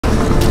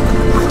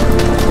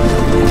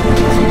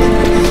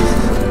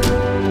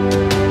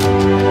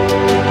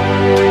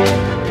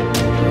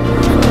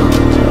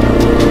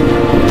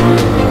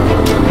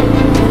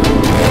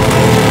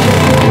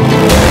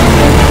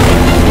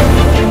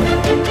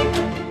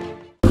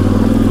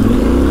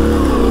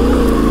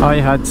I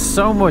had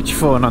so much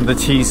fun on the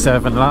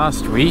T7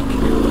 last week,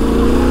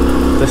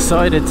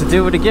 decided to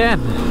do it again.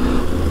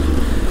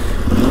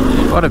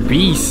 What a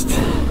beast.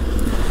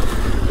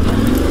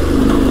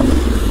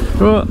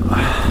 Oh.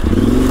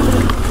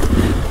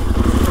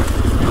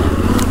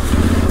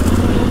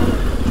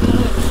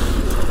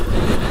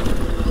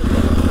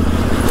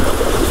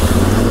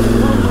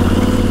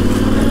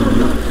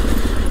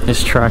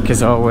 This track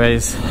is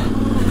always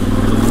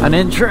an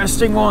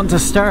interesting one to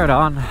start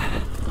on.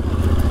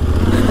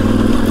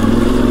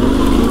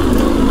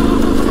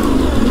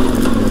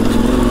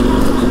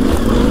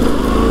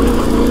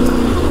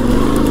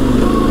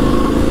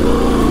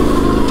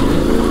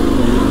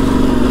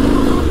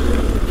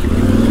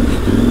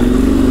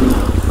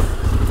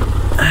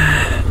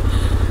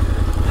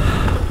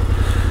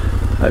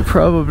 I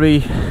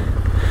probably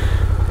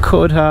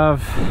could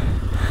have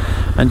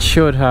and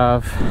should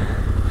have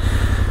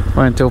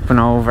went up and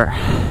over.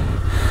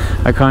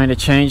 I kind of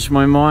changed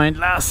my mind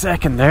last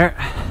second there.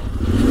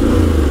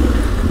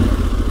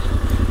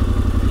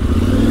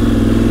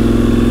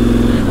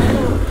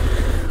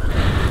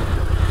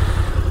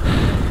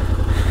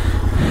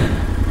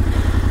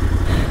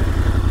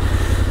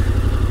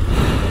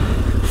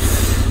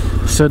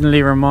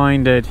 Suddenly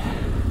reminded,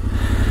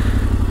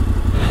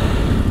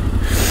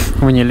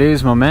 when you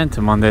lose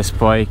momentum on this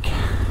bike,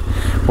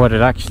 what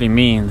it actually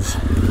means.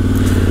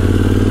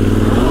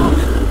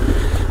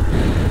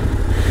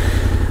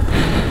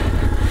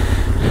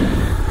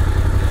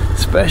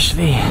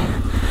 Especially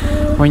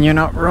when you're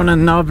not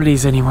running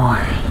knobblies anymore.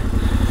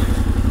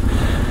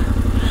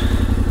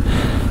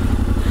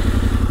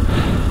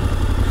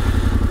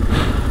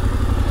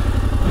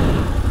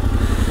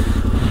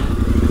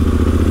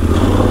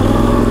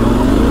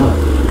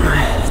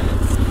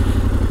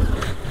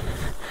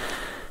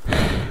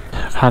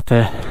 I've had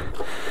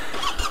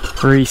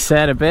to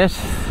reset a bit.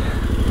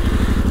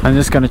 I'm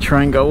just going to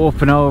try and go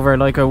up and over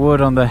like I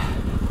would on the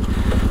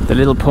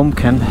little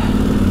pumpkin.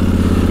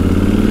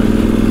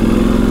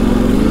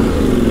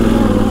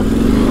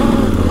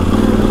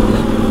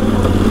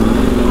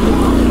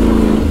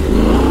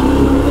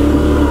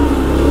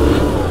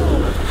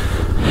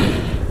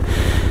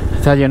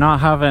 I tell you, not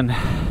having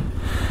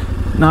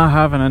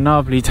a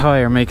knobbly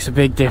tire makes a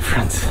big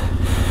difference.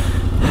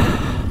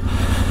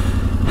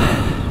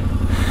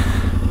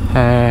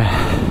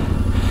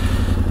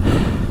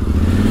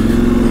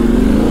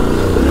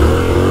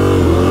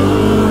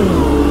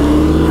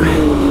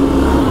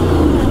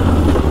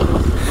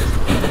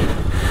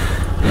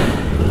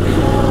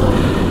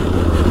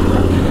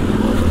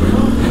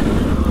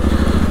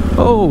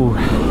 Oh,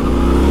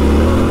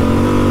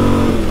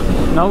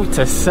 note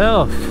to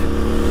self.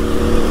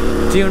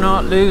 Do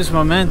not lose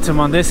momentum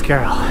on this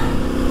girl.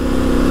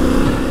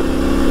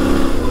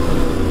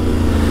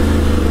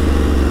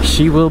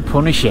 She will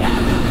punish you.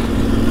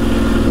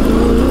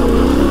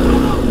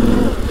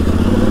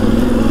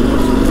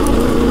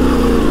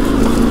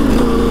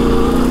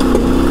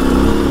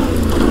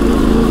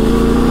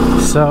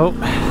 So,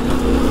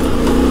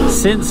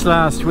 since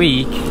last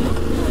week,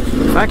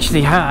 I've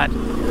actually had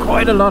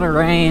quite a lot of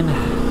rain.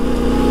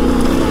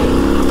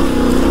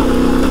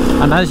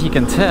 And as you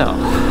can tell,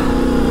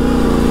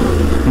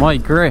 my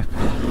grip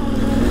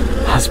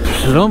has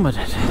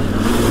plummeted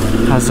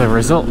as a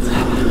result.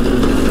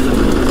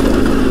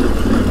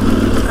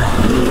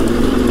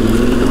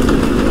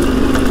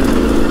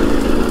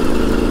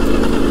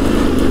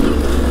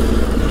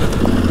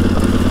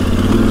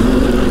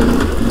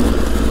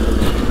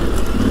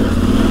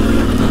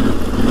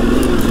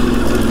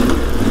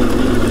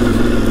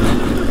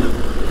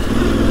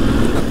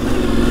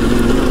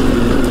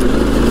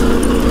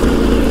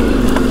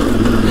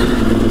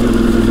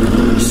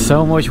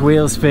 So much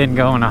wheel spin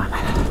going on.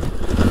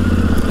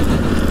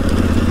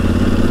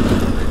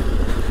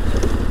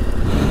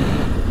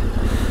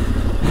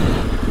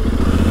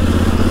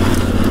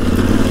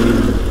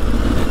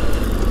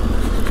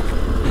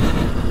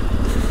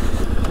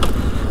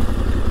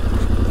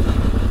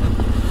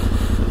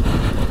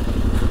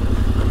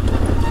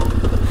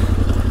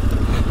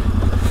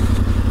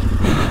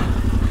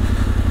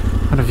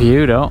 What a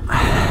view though.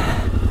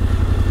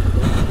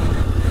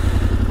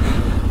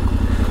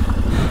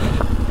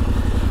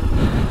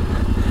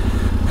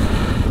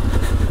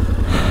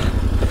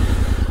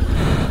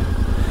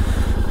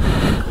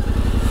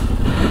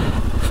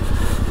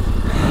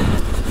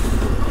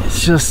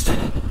 Just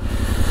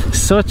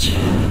such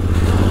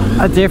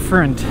a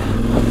different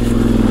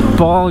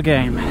ball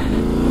game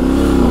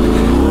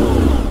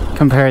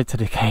compared to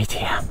the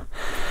KTM.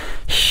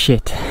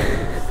 Shit.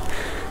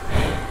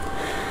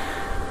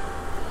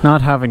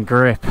 Not having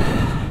grip.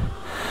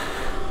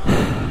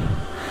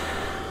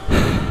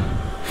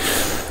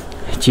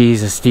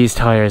 Jesus, these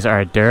tires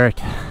are dirt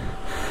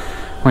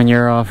when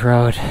you're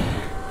off-road.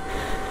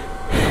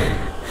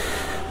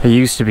 They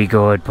used to be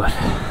good, but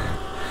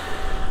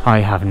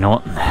I have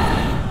nothing.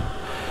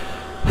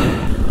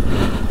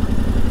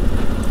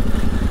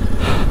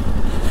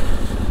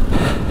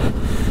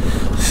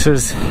 This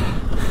is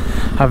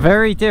a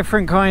very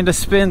different kind of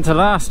spin to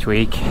last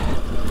week.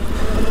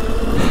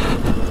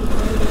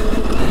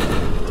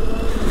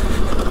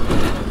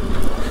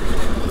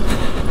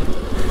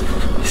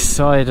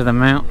 side of the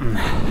mountain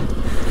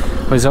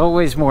was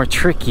always more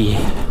tricky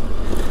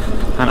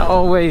and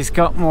always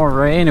got more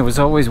rain. It was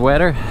always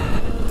wetter.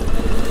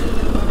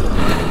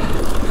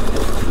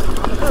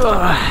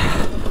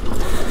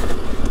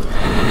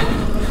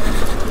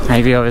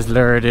 Maybe I was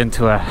lured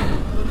into a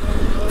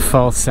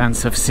false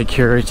sense of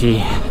security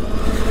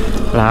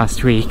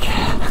last week.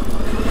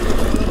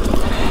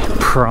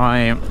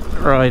 Prime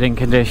riding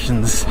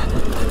conditions.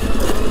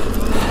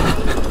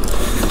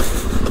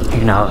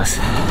 Who knows?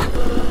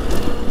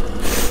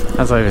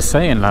 As I was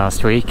saying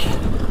last week,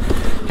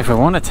 if I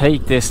want to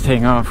take this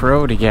thing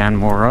off-road again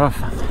more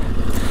often,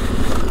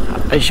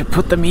 I should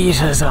put the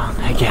meters on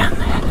again.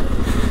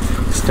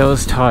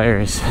 Those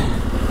tyres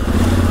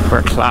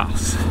were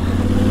class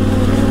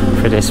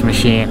for this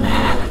machine.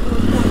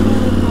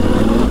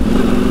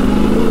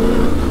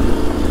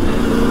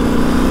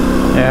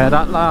 Yeah,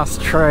 that last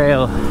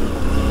trail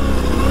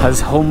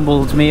has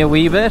humbled me a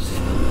wee bit.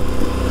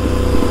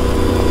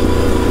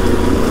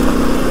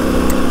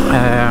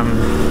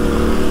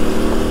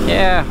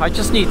 Yeah, I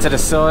just need to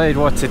decide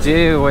what to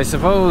do. I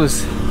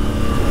suppose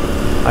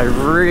I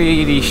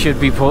really should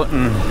be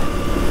putting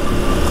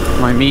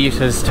my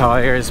Mitas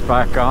tyres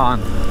back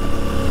on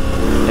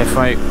if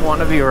I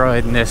want to be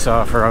riding this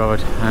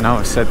off-road. I know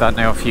I've said that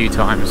now a few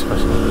times, but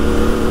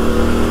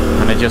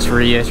I'm just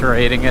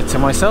reiterating it to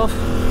myself.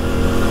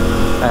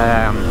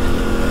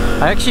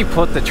 I actually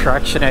put the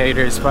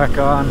tractionators back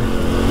on,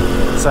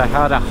 so I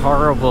had a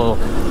horrible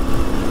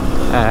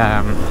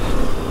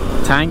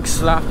tank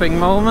slapping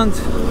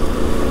moment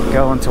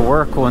going to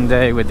work one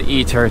day with the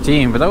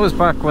E13, but that was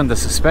back when the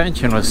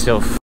suspension was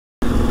still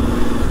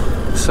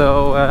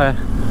so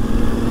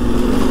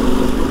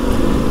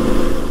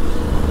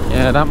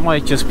yeah, that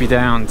might just be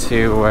down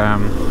to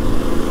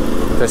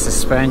the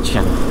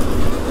suspension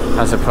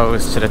as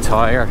opposed to the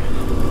tyre.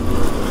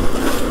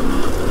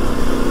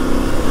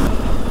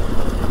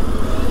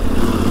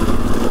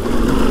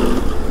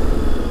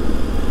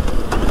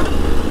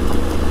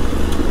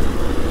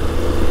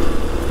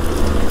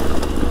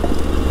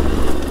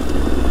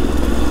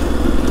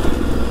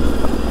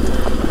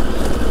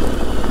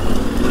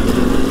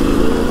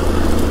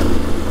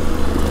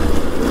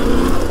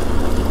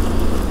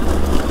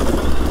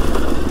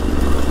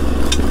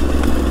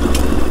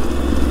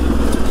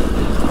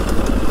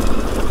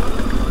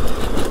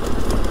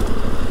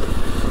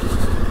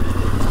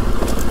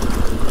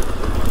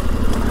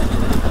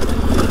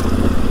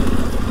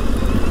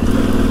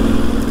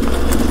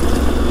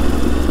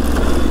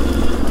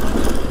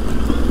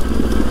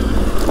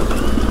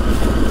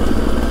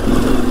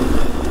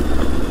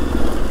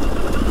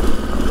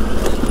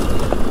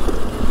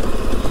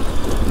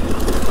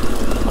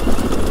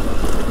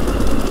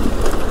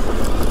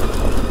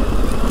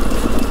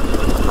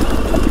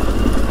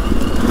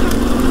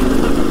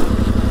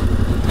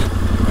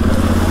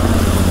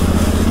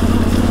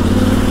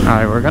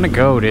 Alright, we're gonna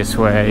go this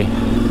way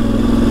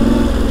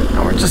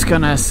and we're just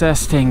gonna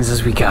assess things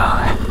as we go.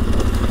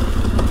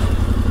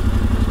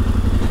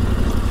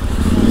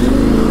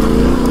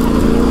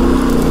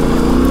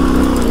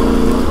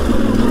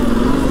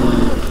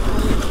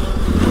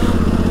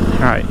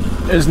 Alright,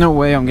 there's no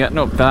way I'm getting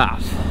up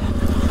that.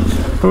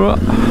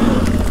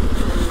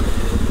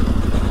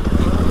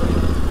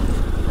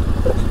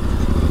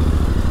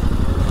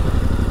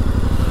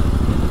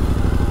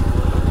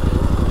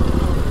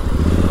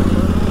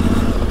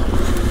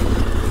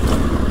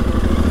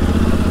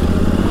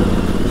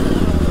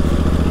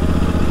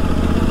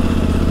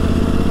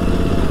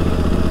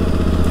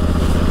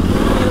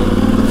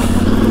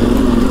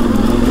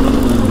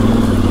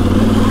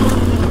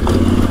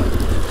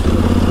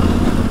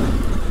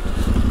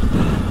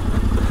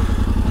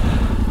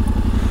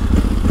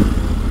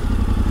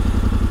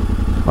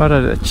 What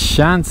are the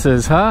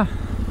chances, huh?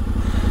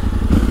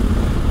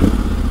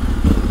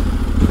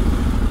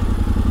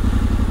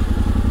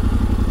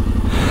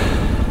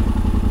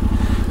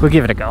 We'll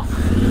give it a go.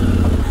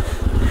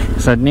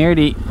 So I'd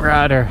nearly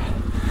rather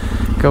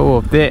go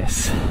up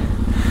this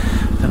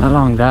than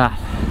along that.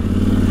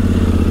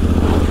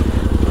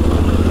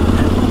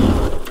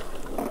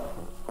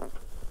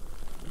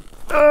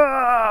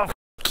 Oh, f***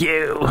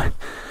 you.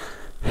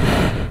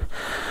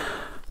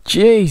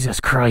 Jesus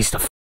Christ, the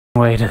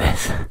f***ing weight of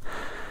this.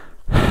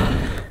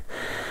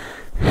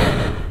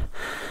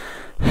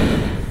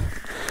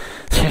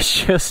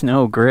 There's just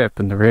no grip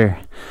in the rear.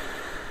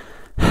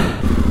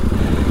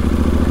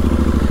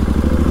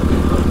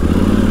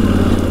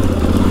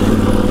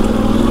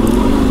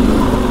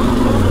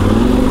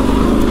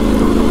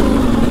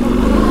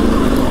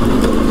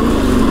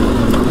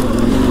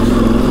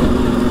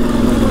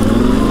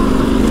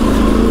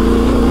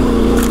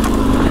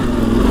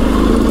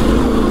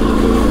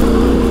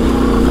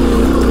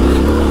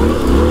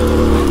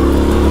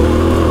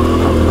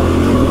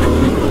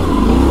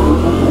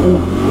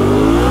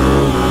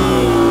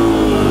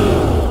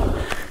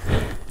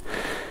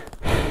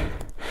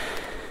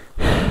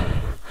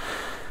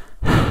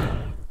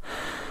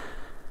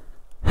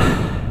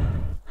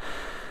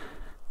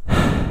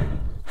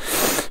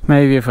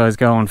 Maybe if I was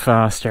going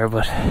faster,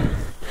 but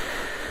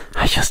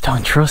I just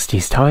don't trust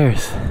these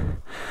tyres.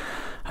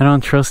 I don't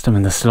trust them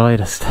in the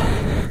slightest.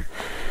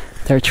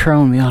 They're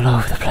throwing me all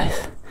over the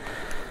place.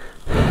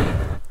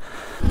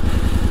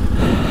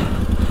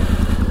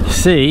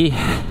 See,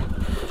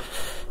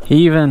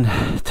 even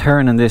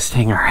turning this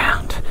thing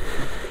around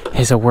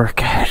is a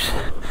workout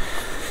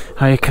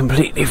I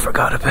completely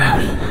forgot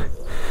about.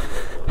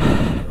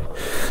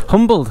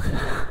 Humbled.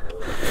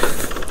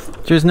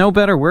 There's no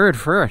better word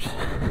for it.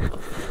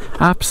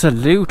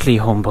 Absolutely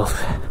humbled.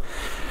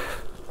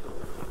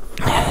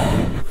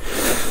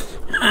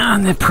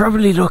 And it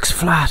probably looks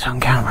flat on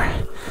camera,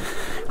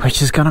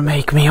 which is gonna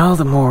make me all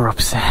the more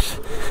upset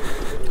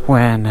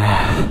when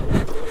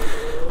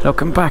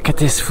looking back at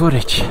this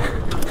footage.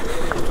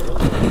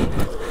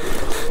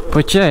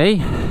 But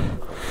Jay,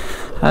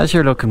 as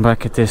you're looking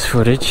back at this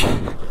footage,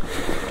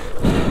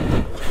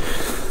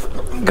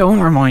 go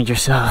and remind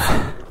yourself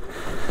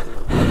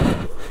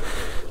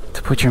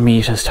to put your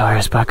Mitas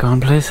tyres back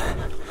on, please.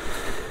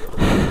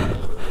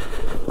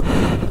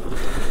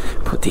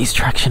 Put these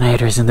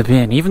tractionators in the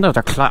bin. Even though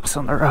they're class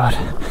on the road,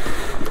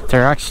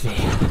 they're actually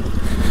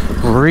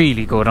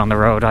really good on the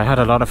road. I had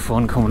a lot of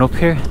fun coming up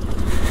here.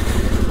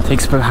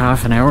 Takes about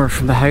half an hour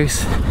from the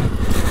house,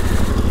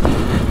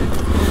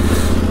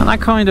 and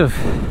that kind of,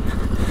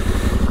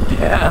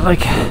 yeah,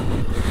 like,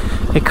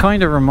 it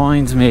kind of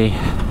reminds me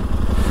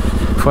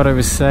of what I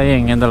was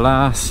saying in the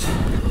last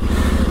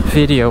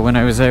video when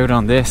I was out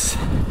on this.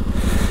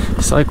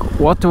 It's like,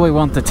 what do I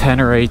want the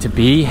Tenere to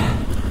be?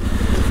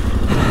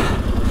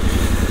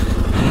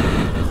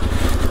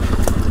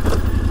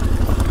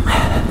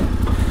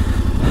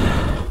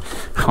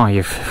 Oh,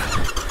 you've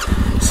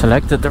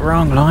selected the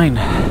wrong line.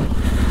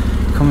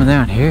 Coming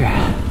down here,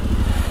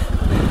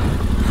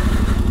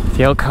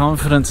 the old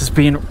confidence is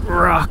being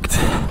rocked.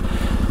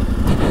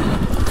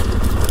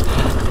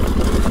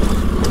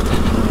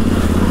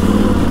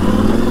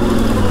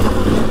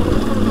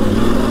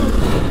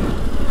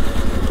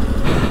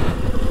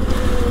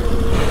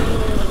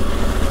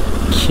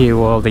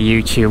 Cue all the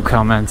YouTube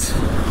comments.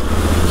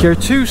 You're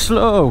too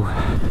slow.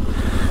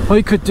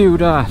 I could do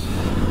that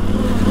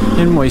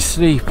in my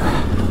sleep.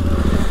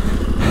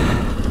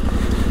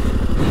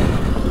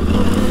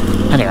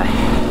 Anyway,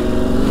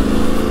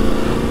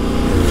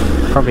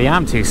 probably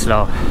am too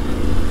slow.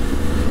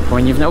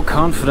 When you've no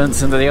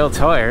confidence in the old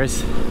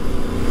tyres,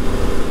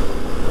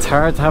 it's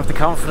hard to have the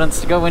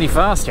confidence to go any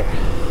faster.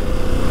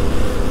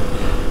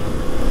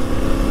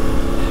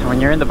 And when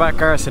you're in the back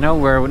arse of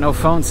nowhere with no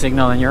phone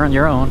signal and you're on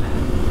your own.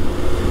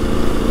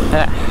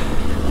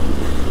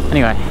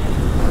 Anyway,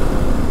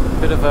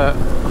 bit of a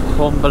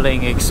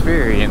humbling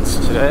experience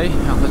today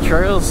on the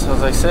trails,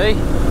 as I say.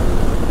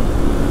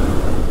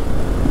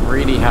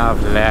 Really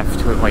have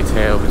left with my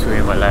tail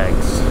between my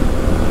legs.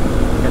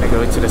 I'm gonna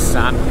go to the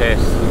sand pit,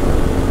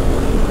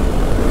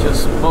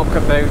 just muck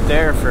about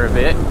there for a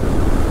bit.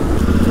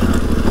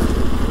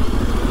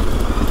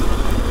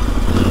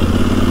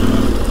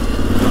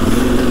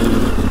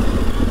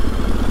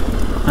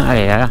 Oh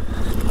yeah,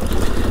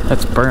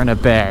 let's burn a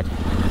bed.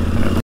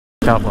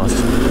 That was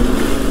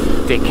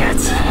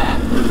dickheads.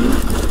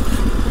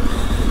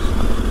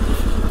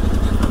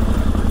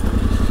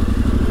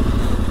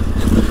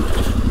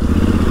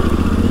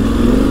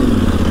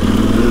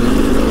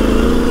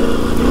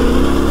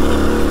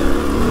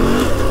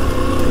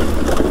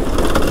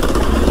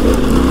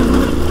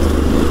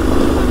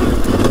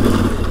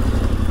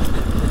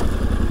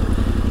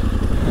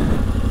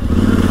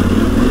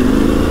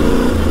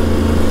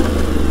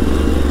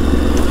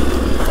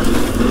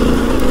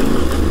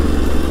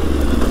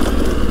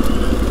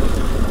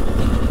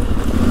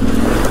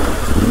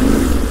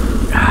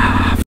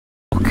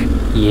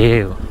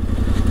 You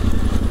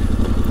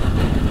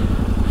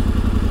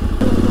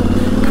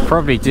could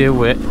probably do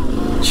with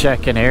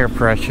checking air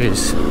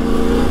pressures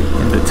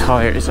in the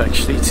tyres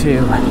actually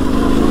too.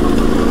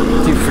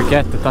 I do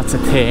forget that that's a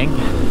thing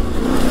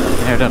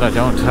now that I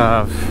don't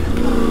have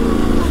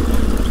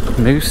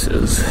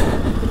mooses.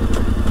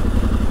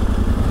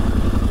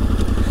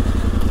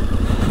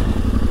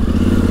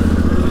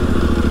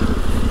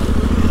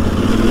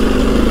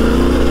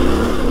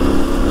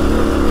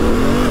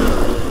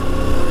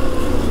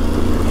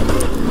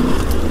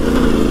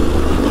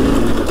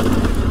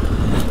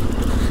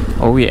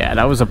 Oh yeah,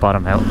 that was a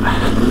bottom out.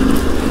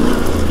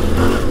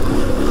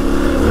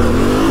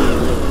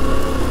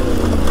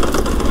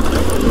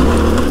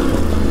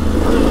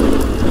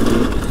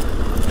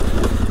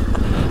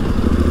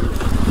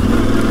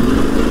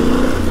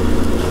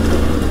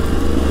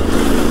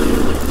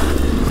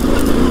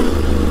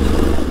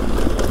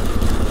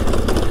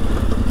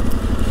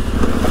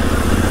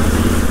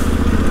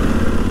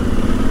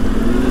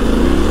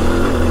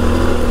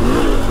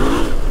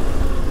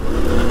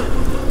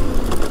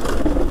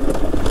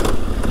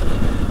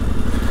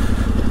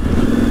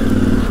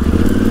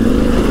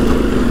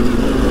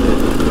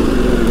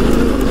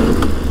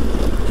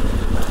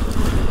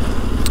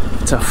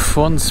 It's a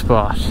fun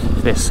spot,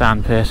 this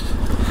sandpit,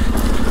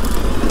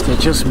 to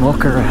just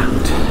muck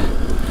around.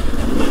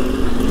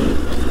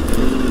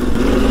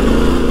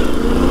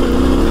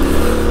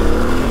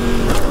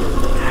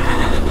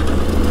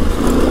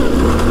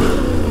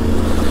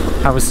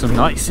 That was some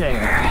nice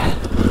air.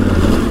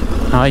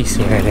 Nice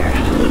air there.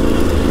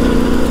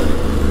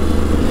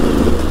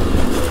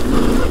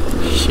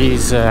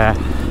 She's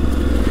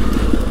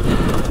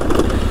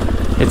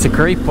it's a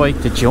great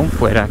bike to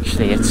jump with,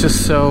 actually. It's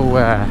just so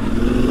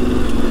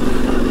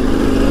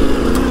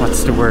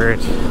what's the word?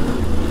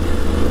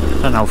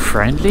 I don't know,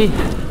 friendly?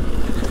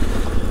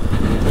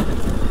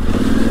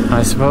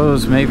 I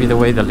suppose maybe the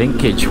way the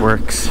linkage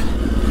works,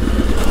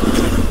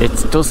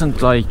 it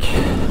doesn't like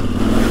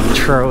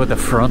throw the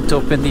front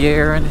up in the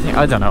air or anything.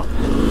 I don't know.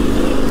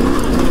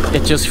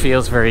 It just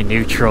feels very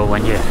neutral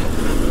when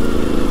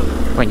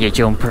you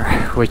jump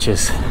her, which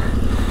is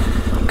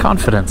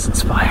confidence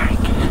inspiring.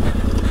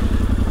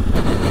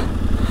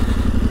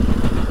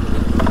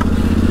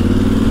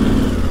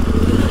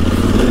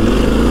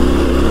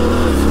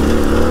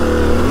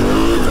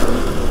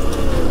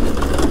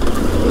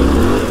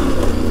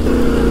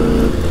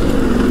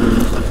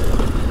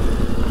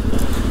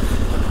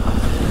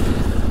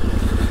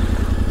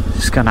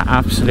 Just gonna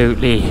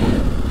absolutely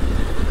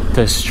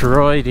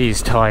destroy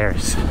these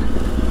tires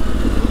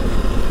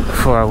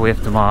before I whip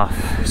them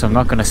off, so I'm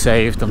not going to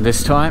save them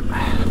this time.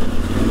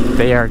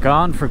 They are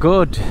gone for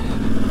good.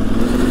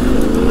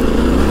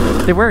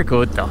 They were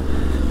good though,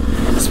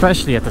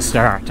 especially at the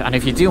start, and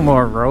if you do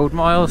more road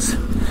miles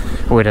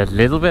with a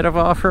little bit of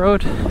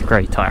off-road,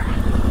 great tire.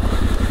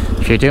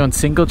 If you're doing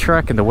single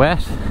track in the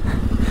wet,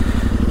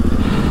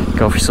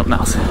 go for something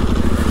else.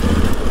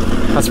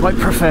 That's my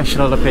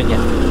professional opinion.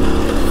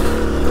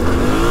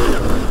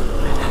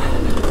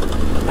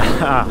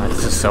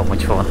 It's just so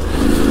much fun.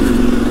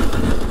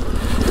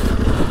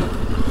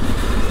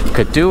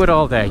 Could do it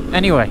all day.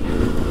 Anyway,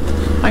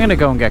 I'm gonna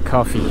go and get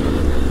coffee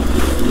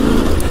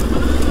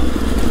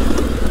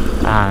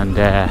and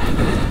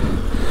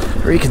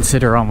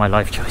reconsider all my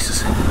life choices.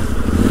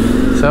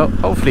 So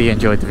hopefully you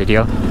enjoyed the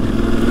video.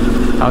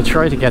 I'll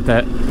try to get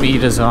the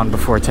meters on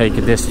before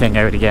taking this thing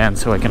out again,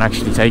 so I can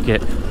actually take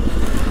it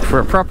for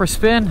a proper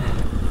spin,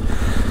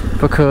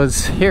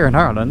 because here in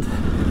Ireland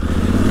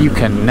you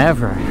can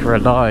never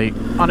rely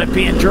on it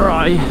being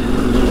dry.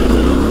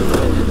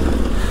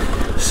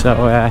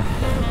 So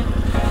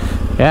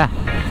yeah,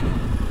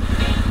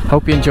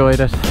 hope you enjoyed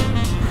it.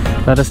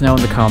 Let us know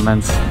in the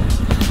comments.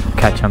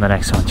 Catch you on the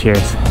next one.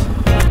 Cheers.